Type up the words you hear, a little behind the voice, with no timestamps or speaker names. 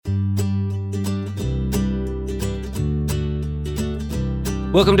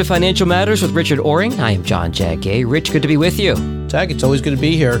Welcome to Financial Matters with Richard Oring. I am John Jagay. Rich, good to be with you. Tag, it's always good to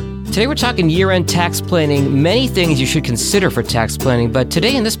be here. Today we're talking year-end tax planning, many things you should consider for tax planning, but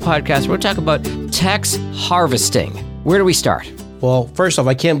today in this podcast we're talking about tax harvesting. Where do we start? Well, first off,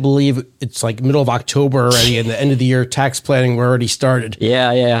 I can't believe it's like middle of October already and the end of the year tax planning we're already started.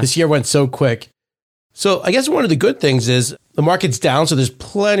 Yeah. This year went so quick. So I guess one of the good things is the market's down, so there's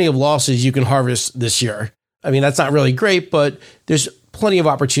plenty of losses you can harvest this year. I mean, that's not really great, but there's plenty of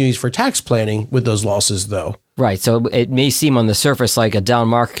opportunities for tax planning with those losses, though. Right. So it may seem on the surface like a down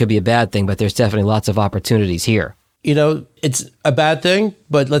market could be a bad thing, but there's definitely lots of opportunities here. You know, it's a bad thing,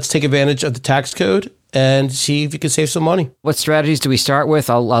 but let's take advantage of the tax code and see if you can save some money. What strategies do we start with?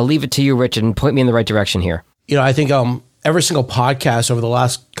 I'll leave it to you, Rich, and point me in the right direction here. You know, I think every single podcast over the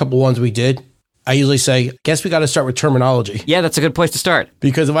last couple ones we did, I usually say, guess we got to start with terminology. Yeah, that's a good place to start.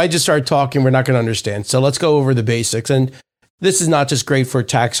 Because if I just start talking, we're not going to understand. So let's go over the basics. And this is not just great for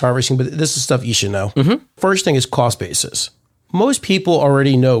tax harvesting, but this is stuff you should know. Mm-hmm. First thing is cost basis. Most people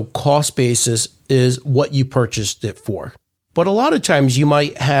already know cost basis is what you purchased it for. But a lot of times you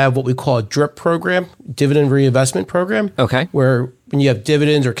might have what we call a DRIP program, dividend reinvestment program. Okay. Where when you have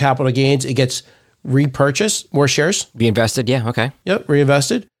dividends or capital gains, it gets repurchased, more shares. Reinvested, yeah, okay. Yep,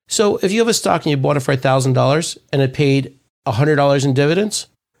 reinvested. So if you have a stock and you bought it for $1,000 and it paid $100 in dividends,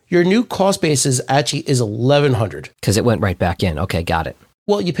 your new cost basis actually is $1,100. Because it went right back in. Okay, got it.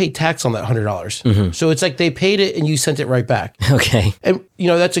 Well, you paid tax on that $100. Mm-hmm. So it's like they paid it and you sent it right back. Okay. And, you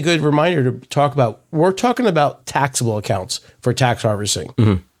know, that's a good reminder to talk about. We're talking about taxable accounts for tax harvesting.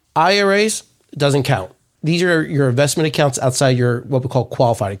 Mm-hmm. IRAs doesn't count. These are your investment accounts outside your, what we call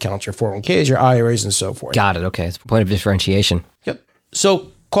qualified accounts, your 401ks, your IRAs, and so forth. Got it. Okay. It's a point of differentiation. Yep.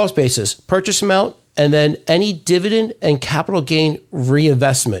 So cost basis, purchase amount, and then any dividend and capital gain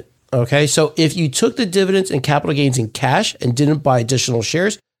reinvestment. Okay, so if you took the dividends and capital gains in cash and didn't buy additional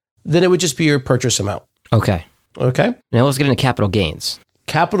shares, then it would just be your purchase amount. Okay. Okay. Now let's get into capital gains.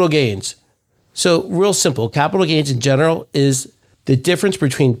 Capital gains. So real simple, capital gains in general is the difference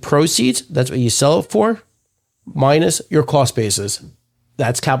between proceeds, that's what you sell it for, minus your cost basis.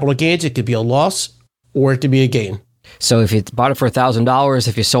 That's capital gains. It could be a loss or it could be a gain. So if you bought it for $1,000,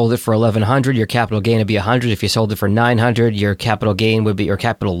 if you sold it for $1,100, your capital gain would be $100. If you sold it for $900, your capital gain would be, your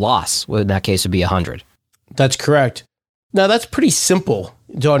capital loss in that case would be $100. That's correct. Now that's pretty simple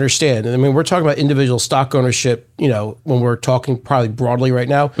to understand. I mean, we're talking about individual stock ownership, you know, when we're talking probably broadly right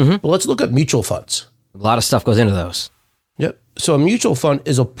now. Mm-hmm. But let's look at mutual funds. A lot of stuff goes into those. Yep. So a mutual fund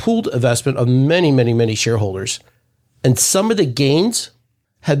is a pooled investment of many shareholders. And some of the gains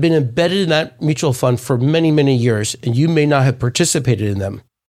have been embedded in that mutual fund for many years, and you may not have participated in them.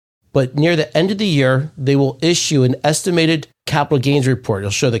 But near the end of the year, they will issue an estimated capital gains report.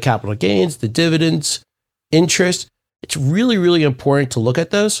 It'll show the capital gains, the dividends, interest. It's really important to look at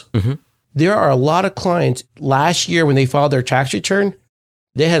those. Mm-hmm. There are a lot of clients last year when they filed their tax return,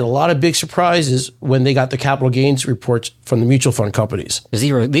 they had a lot of big surprises when they got the capital gains reports from the mutual fund companies. Because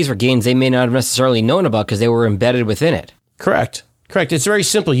these were gains they may not have necessarily known about because they were embedded within it. Correct. It's very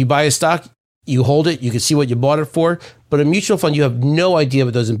simple. You buy a stock, you hold it, you can see what you bought it for. But a mutual fund, you have no idea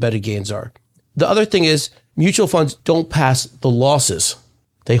what those embedded gains are. The other thing is mutual funds don't pass the losses.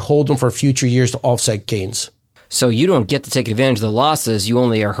 They hold them for future years to offset gains. So you don't get to take advantage of the losses. You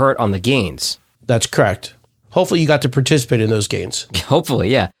only are hurt on the gains. That's correct. Hopefully you got to participate in those gains. Hopefully,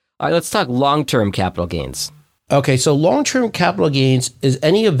 yeah. All right, let's talk long-term capital gains. Okay, so long-term capital gains is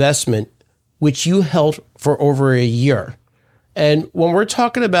any investment which you held for over a year. And when we're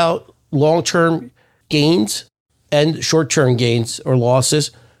talking about long-term gains and short-term gains or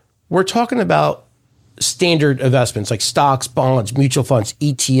losses, we're talking about standard investments like stocks, bonds, mutual funds,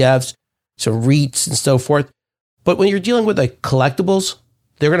 ETFs, some REITs and so forth. But when you're dealing with like collectibles,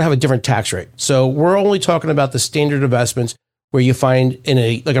 they're going to have a different tax rate. So we're only talking about the standard investments where you find in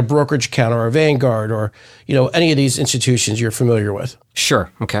a brokerage account or a Vanguard or, you know, any of these institutions you're familiar with.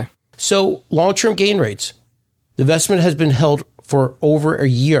 Sure. Okay. So long-term gain rates. The investment has been held for over a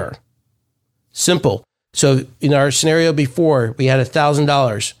year. Simple. So in our scenario before, we had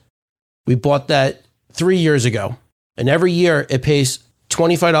 $1,000. We bought that 3 years ago. And every year it pays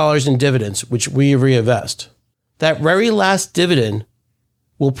 $25 in dividends, which we reinvest. That very last dividend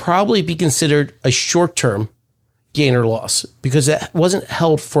will probably be considered a short-term gain or loss because it wasn't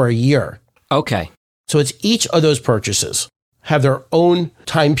held for a year. Okay. So it's each of those purchases have their own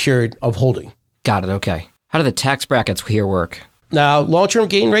time period of holding. Got it. Okay. How do the tax brackets here work? Now, long-term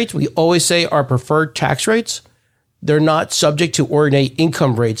gain rates, we always say are preferred tax rates. They're not subject to ordinary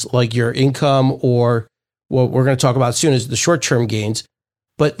income rates like your income or what we're going to talk about soon is the short-term gains,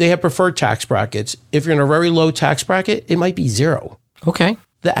 but they have preferred tax brackets. If you're in a very low tax bracket, it might be zero. Okay.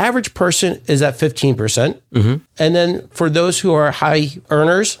 The average person is at 15%. And then for those who are high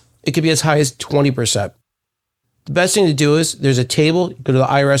earners, it could be as high as 20%. The best thing to do is there's a table, go to the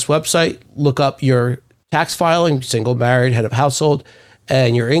IRS website, look up your tax filing, single, married, head of household,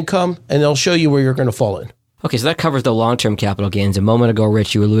 and your income, and they'll show you where you're going to fall in. Okay, so that covers the long-term capital gains. A moment ago,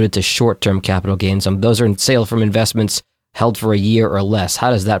 Rich, you alluded to short-term capital gains. Those are in sale from investments held for a year or less.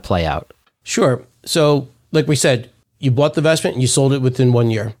 How does that play out? Sure. So like we said, you bought the investment and you sold it within 1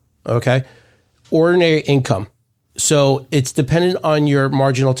 year. Okay. Ordinary income. So it's dependent on your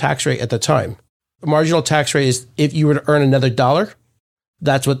marginal tax rate at the time. The marginal tax rate is if you were to earn another dollar,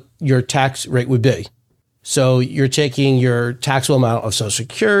 that's what your tax rate would be. So you're taking your taxable amount of Social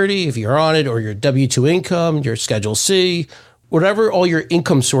Security, if you're on it, or your W-2 income, your Schedule C, whatever all your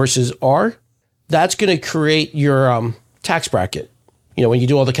income sources are, that's going to create your tax bracket. You know, when you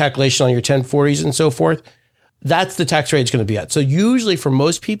do all the calculation on your 1040s and so forth, that's the tax rate it's going to be at. So usually for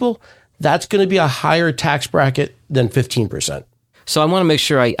most people, that's going to be a higher tax bracket than 15%. So I want to make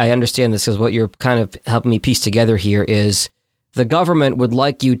sure I understand this, because what you're kind of helping me piece together here is the government would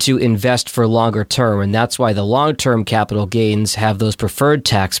like you to invest for longer term, and that's why the long-term capital gains have those preferred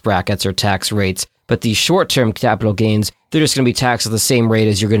tax brackets or tax rates. But these short-term capital gains, they're just going to be taxed at the same rate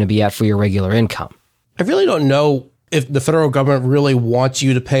as you're going to be at for your regular income. I really don't know if the federal government really wants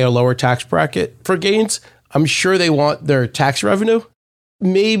you to pay a lower tax bracket for gains. I'm sure they want their tax revenue.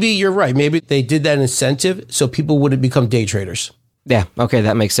 Maybe you're right. Maybe they did that incentive so people wouldn't become day traders. Yeah, okay,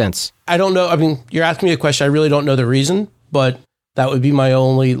 that makes sense. I don't know. I mean, you're asking me a question. I really don't know the reason, but that would be my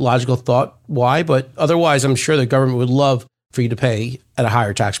only logical thought why. But otherwise, I'm sure the government would love for you to pay at a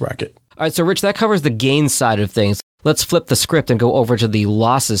higher tax bracket. All right, so Rich, that covers the gains side of things. Let's flip the script and go over to the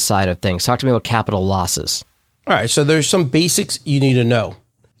losses side of things. Talk to me about capital losses. All right, so there's some basics you need to know.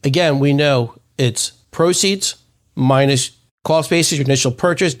 Again, we know it's proceeds minus cost basis, your initial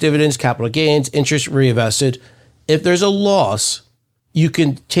purchase, dividends, capital gains, interest reinvested. If there's a loss, you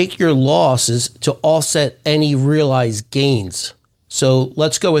can take your losses to offset any realized gains. So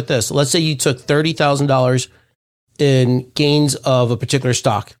let's go with this. Let's say you took $30,000 in gains of a particular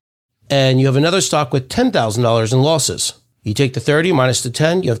stock, and you have another stock with $10,000 in losses. You take the 30 minus the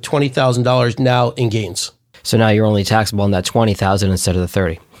 10, you have $20,000 now in gains. So now you're only taxable on that $20,000 instead of the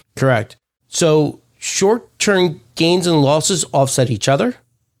 30. Correct. So short-term gains and losses offset each other.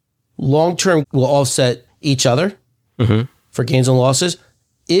 Long-term will offset each other for gains and losses.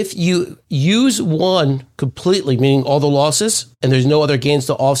 If you use one completely, meaning all the losses, and there's no other gains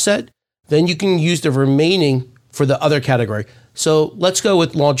to offset, then you can use the remaining for the other category. So let's go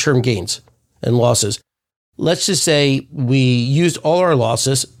with long-term gains and losses. Let's just say we used all our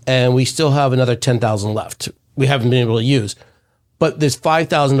losses and we still have another $10,000 left. We haven't been able to use, but there's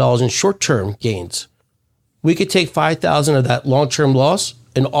 $5,000 in short-term gains. We could take $5,000 of that long-term loss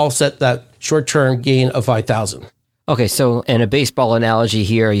and offset that short-term gain of $5,000. Okay, so in a baseball analogy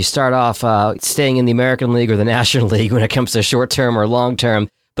here, you start off staying in the American League or the National League when it comes to short-term or long-term.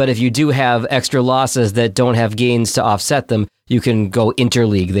 But if you do have extra losses that don't have gains to offset them, you can go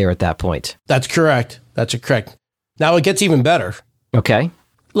interleague there at that point. That's correct. That's correct. Now it gets even better. Okay.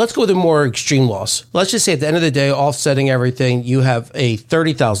 Let's go with a more extreme loss. Let's just say at the end of the day, offsetting everything, you have a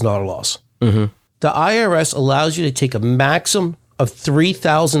 $30,000 loss. The IRS allows you to take a maximum of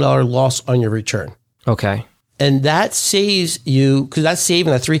 $3,000 loss on your return. Okay. And that saves you, because that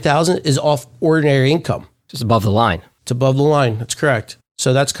saving, that $3,000 is off ordinary income. Just above the line. It's above the line. That's correct.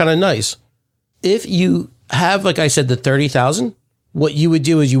 So that's kind of nice. If you have, like I said, the $30,000, what you would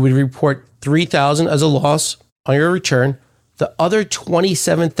do is you would report $3,000 as a loss on your return. The other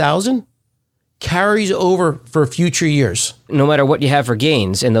 $27,000 carries over for future years. No matter what you have for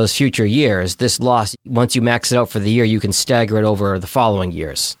gains in those future years, this loss, once you max it out for the year, you can stagger it over the following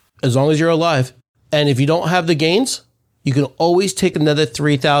years. As long as you're alive. And if you don't have the gains, you can always take another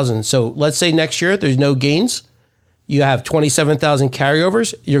 $3,000. So let's say next year there's no gains. You have 27,000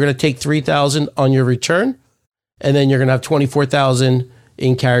 carryovers. You're going to take 3,000 on your return, and then you're going to have 24,000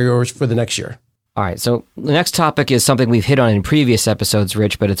 in carryovers for the next year. All right. So the next topic is something we've hit on in previous episodes,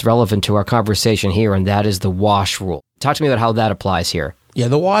 Rich, but it's relevant to our conversation here, and that is the wash rule. Talk to me about how that applies here. Yeah,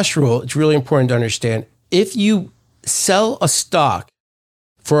 the wash rule, it's really important to understand. If you sell a stock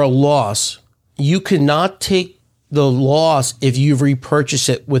for a loss, you cannot take the loss if you repurchase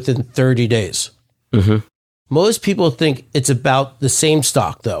it within 30 days. Most people think it's about the same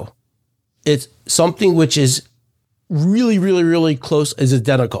stock, though. It's something which is really, really, really close, is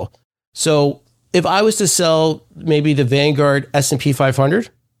identical. So if I was to sell maybe the Vanguard S&P 500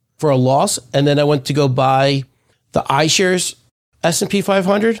 for a loss, and then I went to go buy the iShares S&P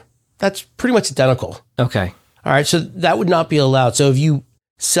 500, that's pretty much identical. Okay. All right, so that would not be allowed. So if you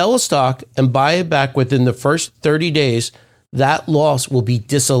sell a stock and buy it back within the first 30 days, that loss will be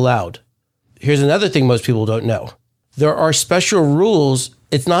disallowed. Here's another thing most people don't know. There are special rules.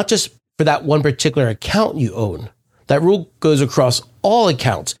 It's not just for that one particular account you own. That rule goes across all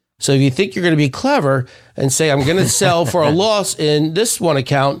accounts. So if you think you're going to be clever and say, I'm going to sell for a loss in this one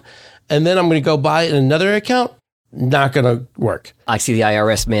account, and then I'm going to go buy it in another account, not going to work. I see the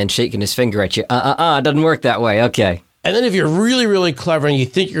IRS man shaking his finger at you. It doesn't work that way. Okay. And then if you're really, really clever and you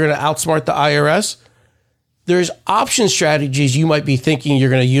think you're going to outsmart the IRS, there's option strategies you might be thinking you're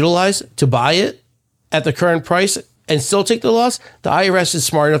going to utilize to buy it at the current price and still take the loss. The IRS is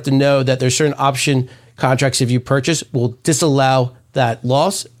smart enough to know that there's certain option contracts, if you purchase, will disallow that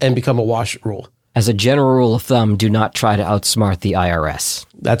loss and become a wash rule. As a general rule of thumb, do not try to outsmart the IRS.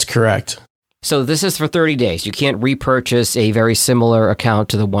 That's correct. So this is for 30 days. You can't repurchase a very similar account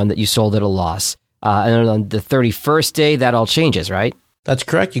to the one that you sold at a loss. And on the 31st day, that all changes, right? That's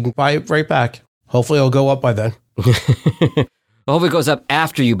correct. You can buy it right back. Hopefully it'll go up by then. I hope it goes up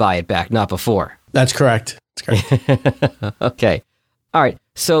after you buy it back, not before. That's correct. Okay. All right.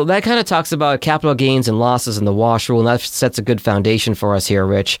 So that kind of talks about capital gains and losses and the wash rule, and that sets a good foundation for us here,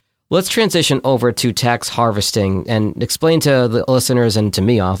 Rich. Let's transition over to tax harvesting and explain to the listeners and to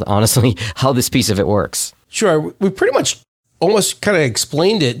me, honestly, how this piece of it works. Sure. We pretty much almost kind of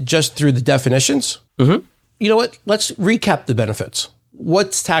explained it just through the definitions. Mm-hmm. You know what? Let's recap the benefits.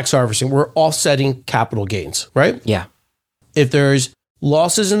 What's tax harvesting? We're offsetting capital gains, right? Yeah. If there's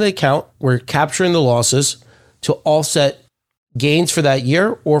losses in the account, we're capturing the losses to offset gains for that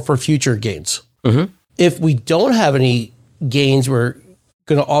year or for future gains. Mm-hmm. If we don't have any gains, we're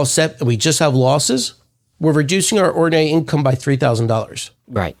going to offset and we just have losses, we're reducing our ordinary income by $3,000.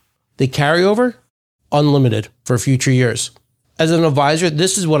 Right. The carryover, unlimited for future years. As an advisor,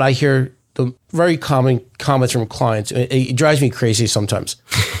 this is what I hear the very common comments from clients. It drives me crazy sometimes.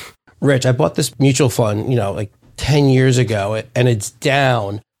 Rich, I bought this mutual fund, like 10 years ago, and it's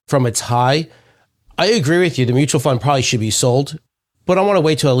down from its high. I agree with you. The mutual fund probably should be sold, but I want to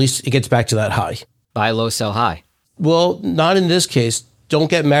wait till at least it gets back to that high. Buy low, sell high. Well, not in this case. Don't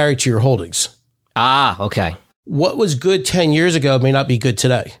get married to your holdings. Okay. What was good 10 years ago may not be good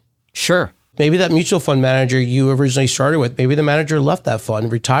today. Sure. Maybe that mutual fund manager you originally started with, maybe the manager left that fund,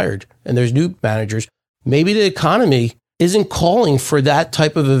 retired, and there's new managers. Maybe the economy isn't calling for that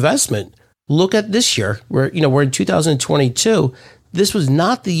type of investment. Look at this year. We're in 2022. This was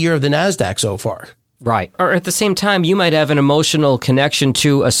not the year of the NASDAQ so far. Right. Or at the same time, you might have an emotional connection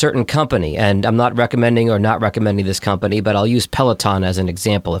to a certain company. And I'm not recommending or not recommending this company, but I'll use Peloton as an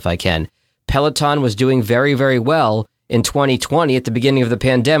example if I can. Peloton was doing very, very well in 2020 at the beginning of the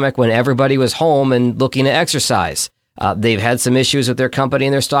pandemic when everybody was home and looking to exercise. They've had some issues with their company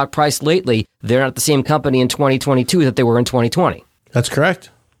and their stock price lately. They're not the same company in 2022 that they were in 2020. That's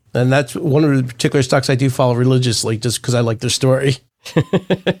correct. And that's one of the particular stocks I do follow religiously just because I like their story.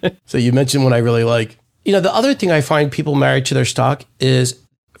 So you mentioned one I really like. The other thing I find people married to their stock is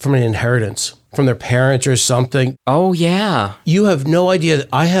from an inheritance, from their parents or something. Oh, yeah. You have no idea.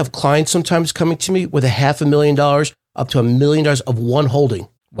 I have clients sometimes coming to me with $500,000 up to $1 million of one holding.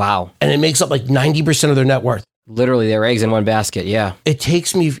 Wow. And it makes up like 90% of their net worth. Literally their eggs in one basket, yeah. It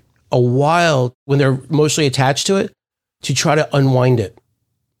takes me a while when they're mostly attached to it to try to unwind it.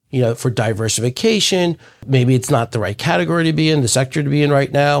 For diversification, maybe it's not the right category to be in, the sector to be in right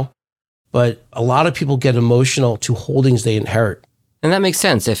now. But a lot of people get emotional to holdings they inherit. And that makes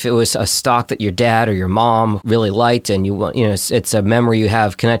sense. If it was a stock that your dad or your mom really liked and it's a memory you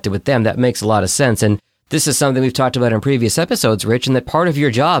have connected with them, that makes a lot of sense. And this is something we've talked about in previous episodes, Rich, and that part of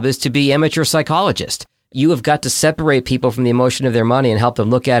your job is to be amateur psychologist. You have got to separate people from the emotion of their money and help them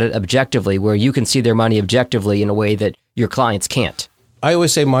look at it objectively, where you can see their money objectively in a way that your clients can't. I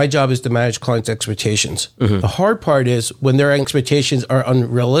always say my job is to manage clients' expectations. Mm-hmm. The hard part is when their expectations are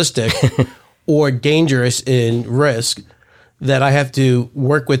unrealistic or dangerous in risk, that I have to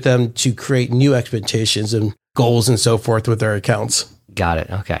work with them to create new expectations and goals and so forth with their accounts. Got it.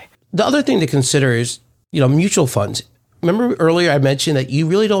 Okay. The other thing to consider is, mutual funds. Remember earlier I mentioned that you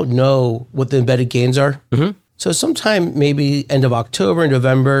really don't know what the embedded gains are? Mm-hmm. So sometime maybe end of October,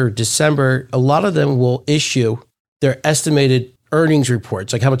 November, December, a lot of them will issue their estimated earnings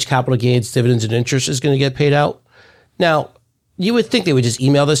reports, like how much capital gains, dividends, and interest is going to get paid out. Now, you would think they would just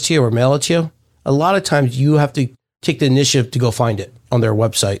email this to you or mail it to you. A lot of times you have to take the initiative to go find it on their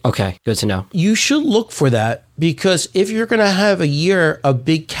website. Okay, good to know. You should look for that because if you're going to have a year of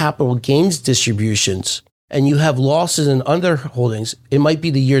big capital gains distributions and you have losses in underholdings, it might be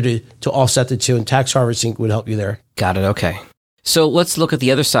the year to offset the two, and tax harvesting would help you there. Got it. Okay. So let's look at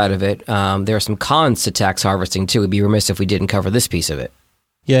the other side of it. There are some cons to tax harvesting too. We'd be remiss if we didn't cover this piece of it.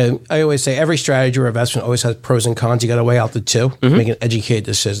 Yeah, I always say every strategy or investment always has pros and cons. You got to weigh out the two, make an educated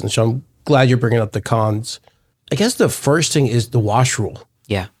decision. So I'm glad you're bringing up the cons. I guess the first thing is the wash rule.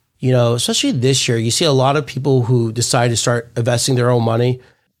 Yeah. Especially this year, you see a lot of people who decide to start investing their own money.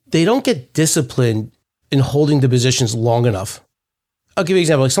 They don't get disciplined in holding the positions long enough. I'll give you an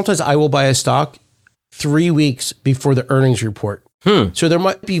example. Like sometimes I will buy a stock 3 weeks before the earnings report. So there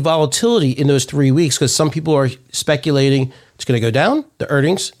might be volatility in those 3 weeks because some people are speculating it's going to go down, the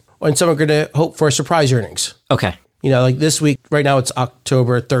earnings, and some are going to hope for a surprise earnings. Okay. Like this week, right now it's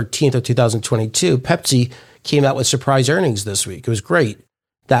October 13th of 2022. Pepsi came out with surprise earnings this week. It was great.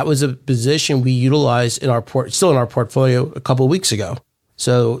 That was a position we utilized still in our portfolio a couple of weeks ago.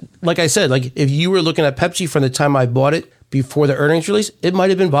 So like I said, like if you were looking at Pepsi from the time I bought it before the earnings release, it might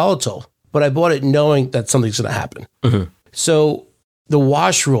have been volatile, but I bought it knowing that something's going to happen. So the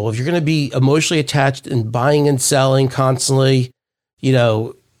wash rule, if you're going to be emotionally attached and buying and selling constantly,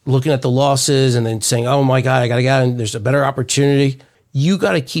 looking at the losses and then saying, oh my God, I got to get out and there's a better opportunity. You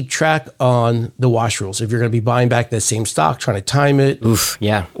got to keep track on the wash rules. If you're going to be buying back that same stock, trying to time it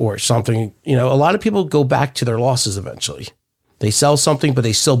or something, a lot of people go back to their losses eventually. They sell something, but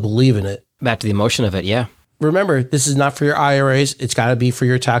they still believe in it. Back to the emotion of it. Yeah. Remember, this is not for your IRAs. It's got to be for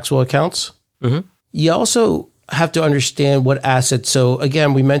your taxable accounts. You also have to understand what assets. So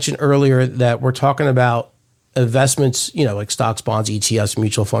again, we mentioned earlier that we're talking about investments, like stocks, bonds, ETFs,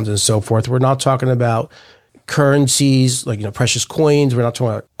 mutual funds, and so forth. We're not talking about currencies like, precious coins. We're not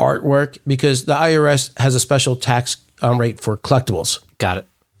talking about artwork because the IRS has a special tax rate for collectibles. Got it.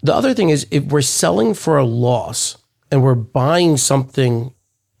 The other thing is if we're selling for a loss and we're buying something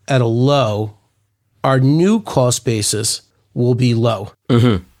at a low, our new cost basis will be low.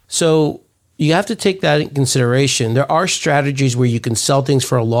 So you have to take that in consideration. There are strategies where you can sell things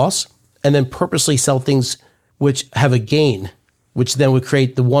for a loss and then purposely sell things which have a gain, which then would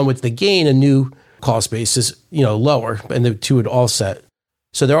create the one with the gain, a new cost basis, lower, and the two would offset.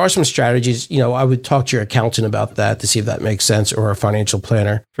 So there are some strategies, I would talk to your accountant about that to see if that makes sense, or a financial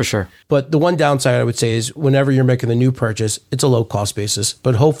planner. For sure. But the one downside I would say is whenever you're making the new purchase, it's a low cost basis,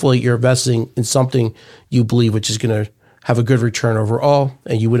 but hopefully you're investing in something you believe which is going to have a good return overall,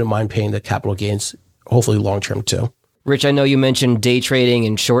 and you wouldn't mind paying the capital gains, hopefully long-term too. Rich, I know you mentioned day trading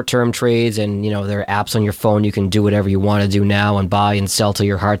and short-term trades, and there are apps on your phone. You can do whatever you want to do now and buy and sell to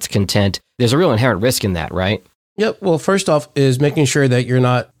your heart's content. There's a real inherent risk in that, right? Yep. Well, first off is making sure that you're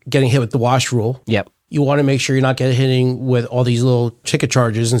not getting hit with the wash rule. Yep. You want to make sure you're not getting hitting with all these little ticket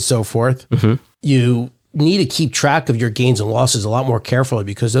charges and so forth. You need to keep track of your gains and losses a lot more carefully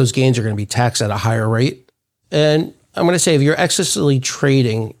because those gains are going to be taxed at a higher rate. And I'm going to say if you're excessively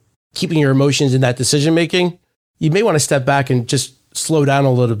trading, keeping your emotions in that decision-making, you may want to step back and just slow down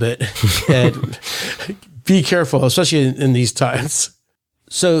a little bit and be careful, especially in these times.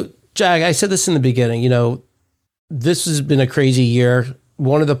 So, Jag, I said this in the beginning, this has been a crazy year.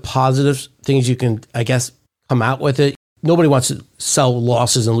 One of the positive things you can, I guess, come out with it, nobody wants to sell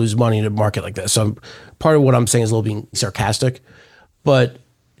losses and lose money in a market like this. So part of what I'm saying is a little being sarcastic, but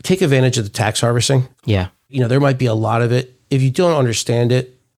take advantage of the tax harvesting. Yeah. There might be a lot of it. If you don't understand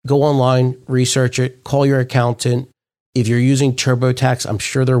it, go online, research it, call your accountant. If you're using TurboTax, I'm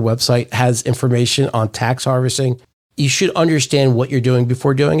sure their website has information on tax harvesting. You should understand what you're doing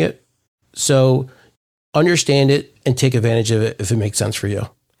before doing it. So understand it and take advantage of it if it makes sense for you. All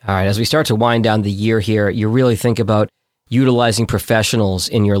right. As we start to wind down the year here, you really think about utilizing professionals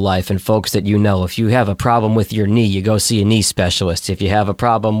in your life and folks that you know. If you have a problem with your knee, you go see a knee specialist. If you have a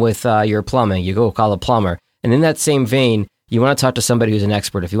problem with your plumbing, you go call a plumber. And in that same vein, you want to talk to somebody who's an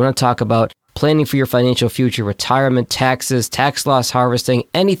expert. If you want to talk about planning for your financial future, retirement, taxes, tax loss harvesting,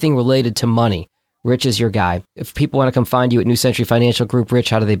 anything related to money, Rich is your guy. If people want to come find you at New Century Financial Group, Rich,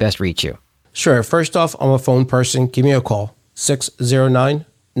 how do they best reach you? Sure. First off, I'm a phone person. Give me a call,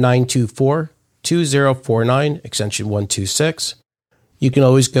 609-924-2049, extension 126. You can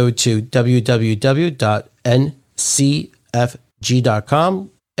always go to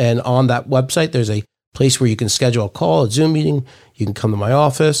www.ncfg.com. And on that website, there's a place where you can schedule a call, a Zoom meeting. You can come to my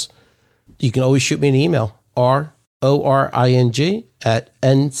office. You can always shoot me an email,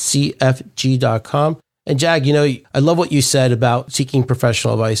 roring@ncfg.com. And Jag, I love what you said about seeking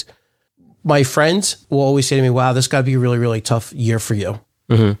professional advice. My friends will always say to me, wow, this got to be a really, really tough year for you.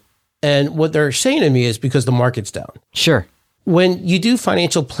 And what they're saying to me is because the market's down. Sure. When you do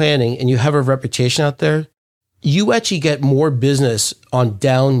financial planning and you have a reputation out there, you actually get more business on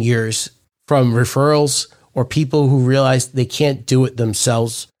down years from referrals or people who realize they can't do it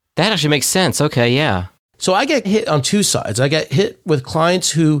themselves. That actually makes sense. Okay, yeah. So I get hit on two sides. I get hit with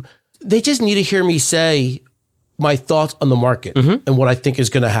clients who they just need to hear me say my thoughts on the market and what I think is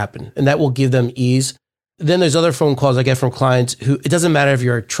going to happen. And that will give them ease. Then there's other phone calls I get from clients who, it doesn't matter if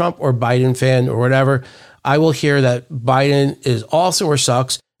you're a Trump or Biden fan or whatever. I will hear that Biden is awesome or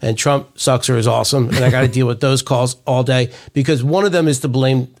sucks and Trump sucks or is awesome. And I got to deal with those calls all day because one of them is to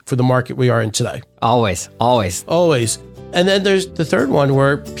blame for the market we are in today. Always. And then there's the third one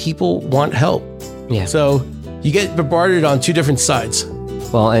where people want help. Yeah. So you get bombarded on two different sides.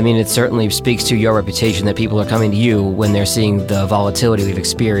 Well, I mean, it certainly speaks to your reputation that people are coming to you when they're seeing the volatility we've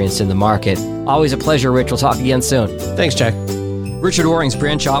experienced in the market. Always a pleasure, Rich. We'll talk again soon. Thanks, Jack. Richard Waring's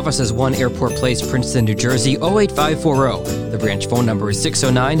branch office is 1 Airport Place, Princeton, New Jersey, 08540. The branch phone number is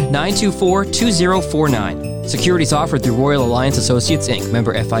 609-924-2049. Securities offered through Royal Alliance Associates, Inc.,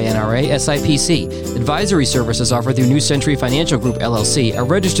 member FINRA, SIPC. Advisory services offered through New Century Financial Group, LLC, a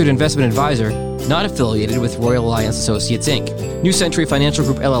registered investment advisor not affiliated with Royal Alliance Associates, Inc. New Century Financial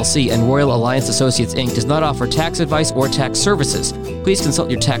Group, LLC and Royal Alliance Associates, Inc. does not offer tax advice or tax services. Please consult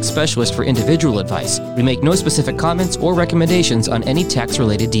your tax specialist for individual advice. We make no specific comments or recommendations on any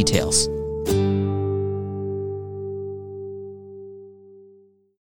tax-related details.